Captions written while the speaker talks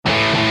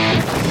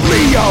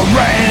Your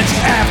rant,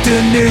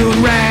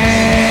 afternoon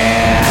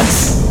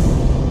rants.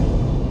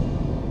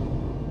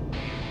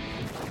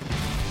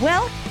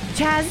 Well,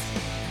 Chaz,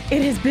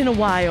 it has been a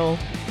while.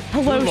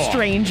 Hello, Too long.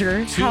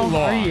 stranger. How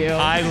are you?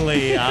 Hi,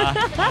 Leah.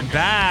 I'm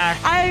back.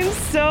 I'm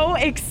so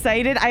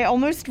excited. I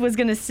almost was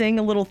going to sing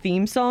a little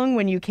theme song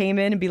when you came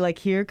in and be like,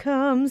 here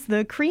comes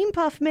the Cream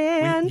Puff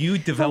Man. You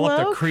developed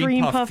Hello, a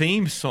Cream Puff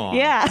theme song.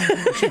 Yeah.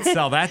 You should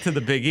sell that to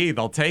the Big E.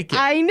 They'll take it.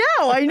 I know.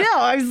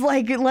 I was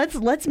like,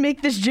 let's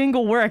make this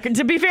jingle work. And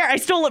to be fair, I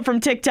stole it from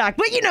TikTok,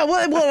 but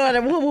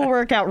we'll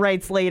work out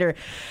rights later.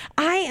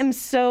 I am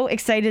so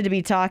excited to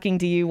be talking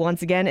to you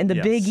once again, and the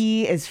Yes. Big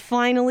E is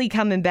finally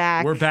coming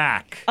back. We're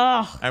back.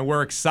 Oh. And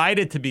we're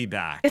excited to be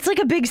back. It's like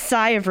a big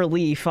sigh of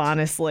relief,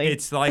 honestly.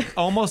 It's like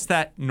almost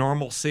that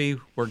normalcy.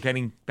 We're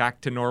getting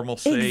back to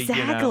normalcy.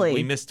 Exactly.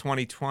 We missed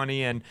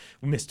 2020, and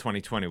we missed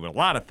 2020 with a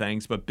lot of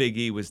things, but Big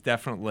E was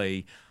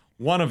definitely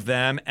one of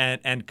them.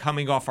 And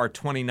coming off our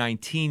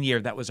 2019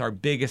 year, that was our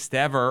biggest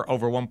ever,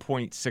 over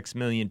 1.6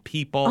 million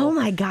people. Oh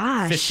my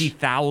gosh.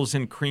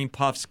 50,000 Cream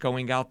Puffs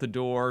going out the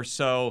door.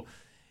 So,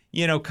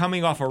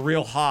 coming off a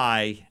real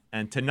high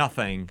and to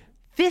nothing.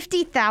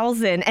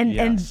 50,000.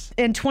 Yes.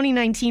 And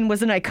 2019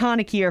 was an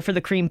iconic year for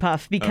the Cream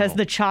Puff because Oh.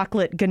 the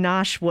chocolate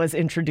ganache was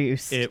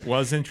introduced. It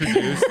was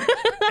introduced.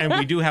 And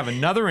we do have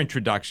another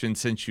introduction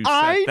since you set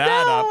I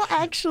that know, up.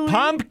 actually.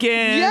 Pumpkin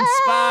Yes!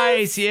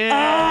 spice,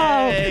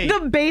 yay! Oh,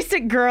 the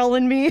basic girl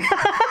in me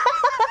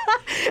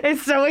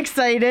is so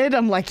excited.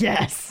 I'm like,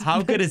 yes.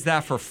 How good is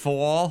that for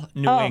fall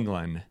New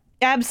England?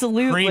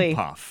 Absolutely. Cream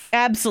Puff.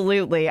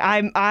 Absolutely.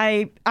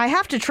 I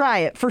have to try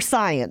it for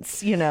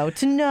science,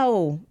 to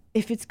know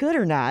if it's good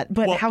or not.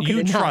 But Well, how can you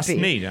it not trust be?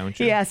 me, don't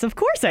you? Yes, of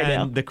course I do.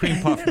 And the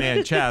Cream Puff man,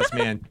 Chaz,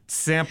 man,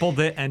 sampled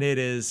it, and it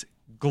is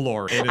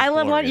glorious. I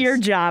want your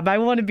job. I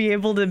want to be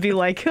able to be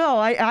like, oh,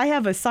 I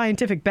have a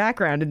scientific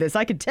background in this.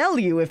 I could tell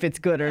you if it's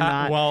good or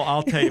not. Well,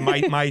 I'll tell you,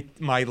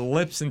 my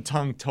lips and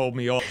tongue told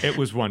me it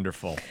was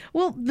wonderful.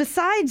 Well,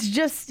 besides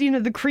just,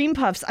 the Cream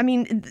Puffs, I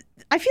mean,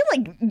 I feel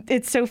like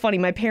it's so funny.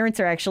 My parents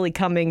are actually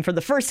coming for the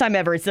first time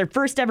ever. It's their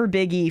first ever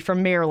Big E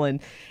from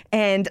Maryland.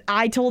 And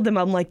I told them,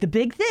 I'm like, the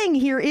big thing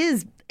here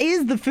is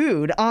the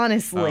food,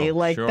 honestly.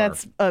 Oh, sure.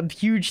 That's a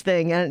huge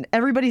thing. And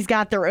everybody's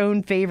got their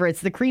own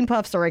favorites. The Cream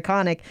Puffs are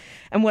iconic.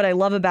 And what I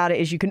love about it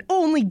is you can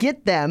only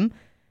get them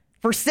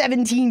for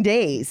 17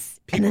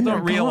 days. People and then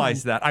don't they're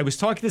realize gone. that. I was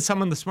talking to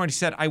someone this morning. He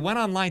said, I went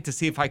online to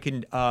see if I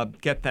can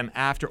get them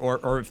after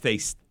or if they,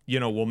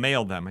 will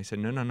mail them. I said,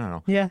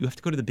 no. Yeah. You have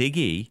to go to the Big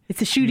E.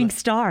 It's a shooting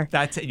star.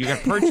 That's it. You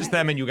got to purchase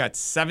them, and you got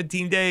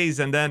 17 days,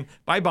 and then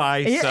bye-bye.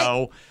 Yeah.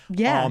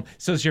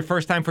 So it's your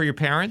first time for your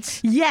parents?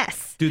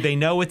 Yes. Do they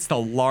know it's the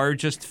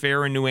largest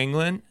fair in New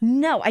England?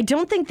 No, I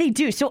don't think they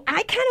do. So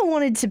I kind of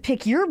wanted to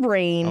pick your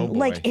brain. Oh, boy.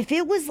 Like, if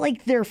it was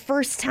like their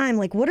first time,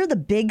 like, what are the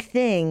big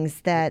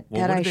things that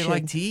Well, what I do they should?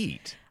 like to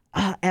eat?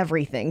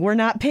 Everything. We're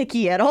not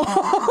picky at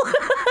all.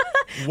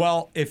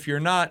 Well, if you're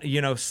not,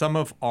 some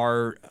of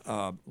our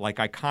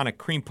iconic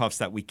Cream Puffs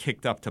that we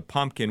kicked up to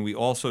pumpkin, we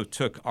also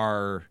took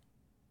our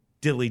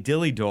Dilly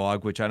Dilly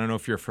dog, which I don't know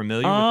if you're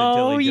familiar with the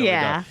Dilly Dilly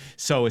yeah. dog.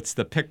 So it's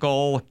the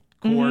pickle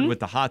cord with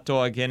the hot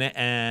dog in it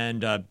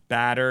and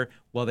batter.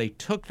 Well, they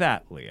took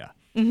that, Leah.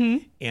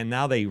 Mm-hmm. And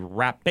now they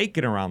wrap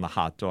bacon around the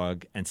hot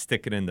dog and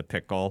stick it in the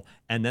pickle,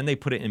 and then they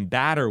put it in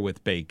batter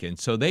with bacon.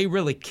 So they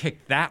really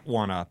kicked that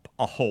one up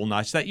a whole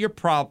notch. That your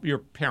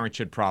parents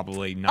should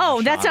probably notch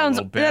Oh, that on a sounds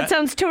little bit. that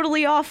sounds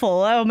totally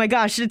awful. Oh my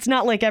gosh, it's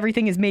not like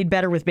everything is made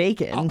better with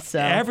bacon. So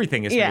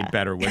Everything is yeah. made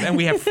better with. And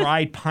we have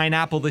fried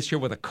pineapple this year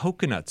with a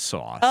coconut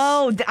sauce.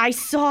 Oh, I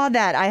saw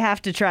that. I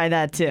have to try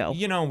that too.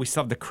 We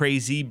still have the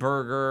Crazy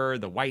Burger,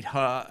 the White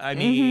Hut. I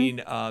mean,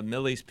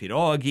 Millie's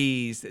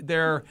pierogies.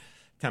 They're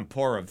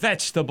tempura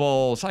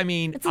vegetables. I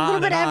mean, It's a little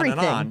on bit and on everything.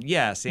 and on.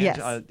 Yes. And,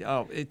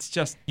 Yes. it's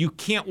just, you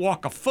can't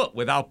walk a foot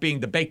without being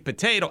the baked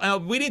potato.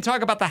 We didn't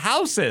talk about the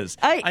houses.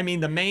 I mean,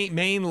 the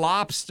Maine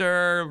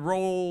lobster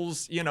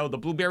rolls, the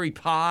blueberry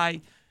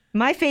pie.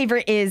 My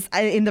favorite is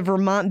in the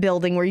Vermont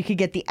building where you could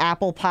get the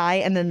apple pie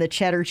and then the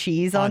cheddar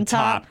cheese on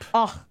top.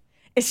 Oh,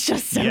 it's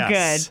just so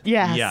Yes. good.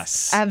 Yes.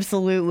 Yes.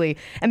 Absolutely.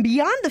 And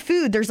beyond the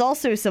food, there's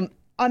also some,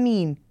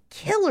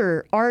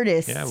 killer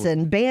artists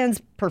and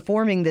bands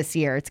performing this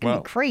year. It's going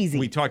to be crazy.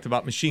 We talked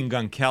about Machine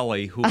Gun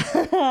Kelly, who,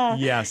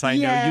 yes, I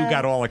know you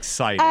got all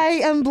excited. I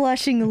am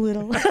blushing a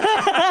little.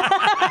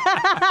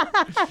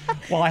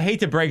 Well, I hate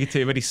to break it to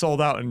you, but he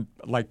sold out in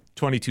like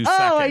 22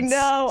 seconds.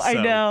 Oh, I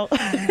know.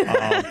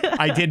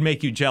 I did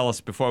make you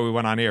jealous before we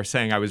went on air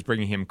saying I was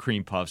bringing him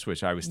Cream Puffs,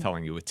 which I was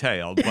telling you with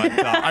tail, but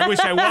I wish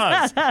I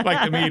was. I'd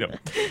like to meet him.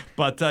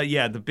 But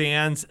the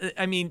bands,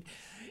 I mean,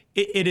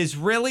 it is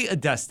really a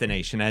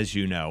destination, as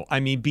you know. I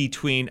mean,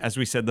 between, as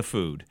we said, the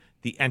food,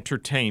 the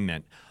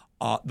entertainment,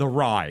 the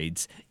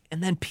rides,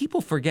 and then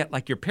people forget,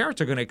 like, your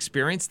parents are going to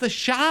experience the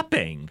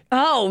shopping.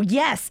 Oh,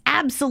 yes,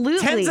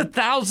 absolutely. Tens of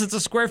thousands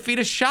of square feet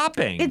of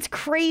shopping. It's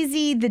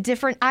crazy the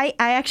different. I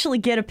actually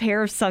get a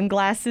pair of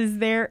sunglasses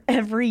there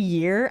every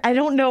year. I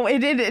don't know.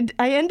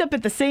 I end up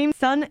at the same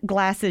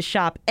sunglasses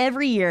shop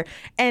every year,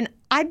 and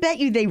I bet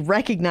you they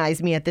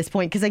recognize me at this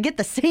point because I get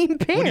the same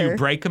pair. What, do you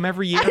break them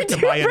every year I to do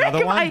buy break another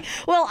 'em. one?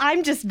 Well,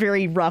 I'm just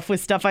very rough with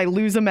stuff. I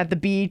lose them at the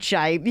beach.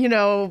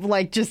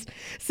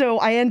 So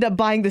I end up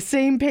buying the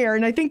same pair,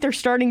 and I think they're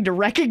starting to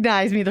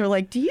recognize me. They're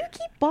like, "Do you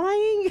keep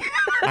buying?"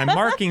 I'm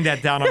marking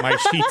that down on my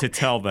sheet to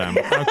tell them.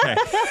 Okay.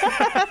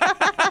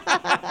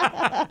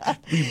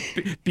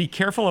 Be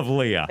careful of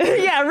Leah.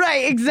 Yeah,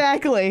 right,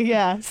 exactly.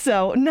 Yeah.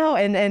 So no,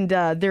 and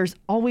there's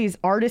always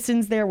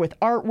artisans there with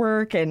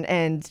artwork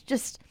and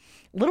just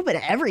a little bit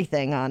of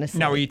everything, honestly.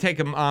 Now, are you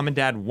taking mom and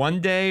dad one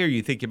day, or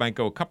you think you might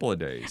go a couple of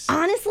days?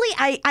 Honestly,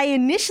 I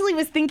initially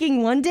was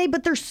thinking one day,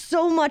 but there's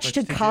so much to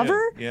to do.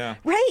 cover. Yeah.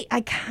 Right.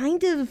 I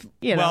kind of,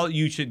 Well,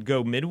 you should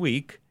go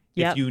midweek.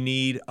 Yep. If you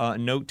need a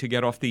note to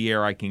get off the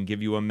air, I can give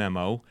you a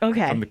memo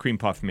Okay. from the Cream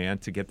Puff Man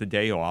to get the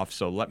day off.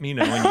 So let me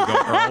know when you go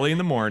early in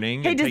the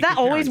morning. Hey, and does take that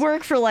your always parents.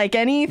 work for like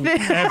anything?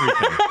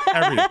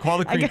 Everything. Call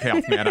the Cream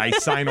Puff Man. I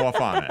sign off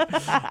on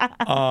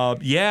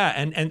it. Yeah,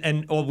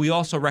 and we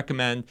also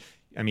recommend,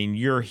 I mean,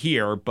 you're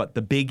here, but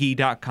the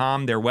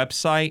BigE.com, their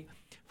website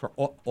for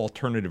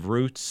alternative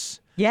routes.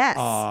 Yes.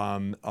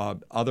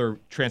 Other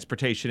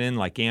transportation in,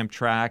 like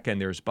Amtrak, and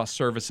there's bus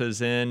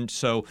services in.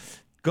 So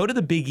go to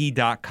the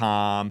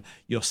BigE.com.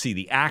 You'll see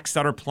the acts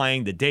that are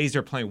playing, the days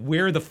they're playing,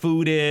 where the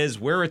food is,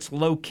 where it's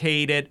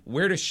located,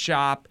 where to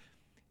shop.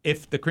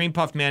 If the Cream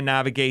Puff Man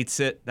navigates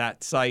it,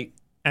 that site,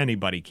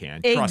 anybody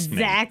can. Trust me.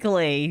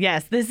 Exactly.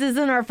 Yes. This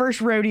isn't our first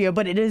rodeo,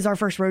 but it is our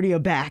first rodeo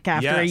back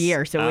after a Yes.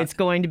 year. So it's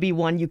going to be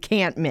one you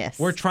can't miss.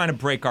 We're trying to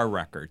break our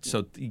record.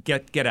 So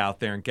get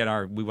out there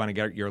and we want to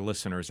get your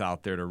listeners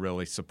out there to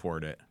really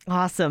support it.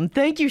 Awesome.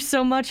 Thank you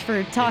so much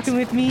for talking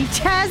with me,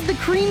 Chaz the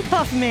Cream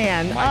Puff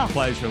Man. My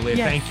pleasure, Leah.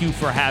 yes. Thank you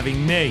for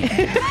having me.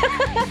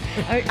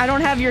 I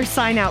don't have your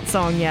sign out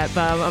song yet,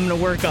 but I'm going to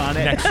work on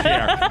it.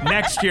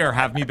 Next year,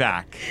 have me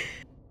back.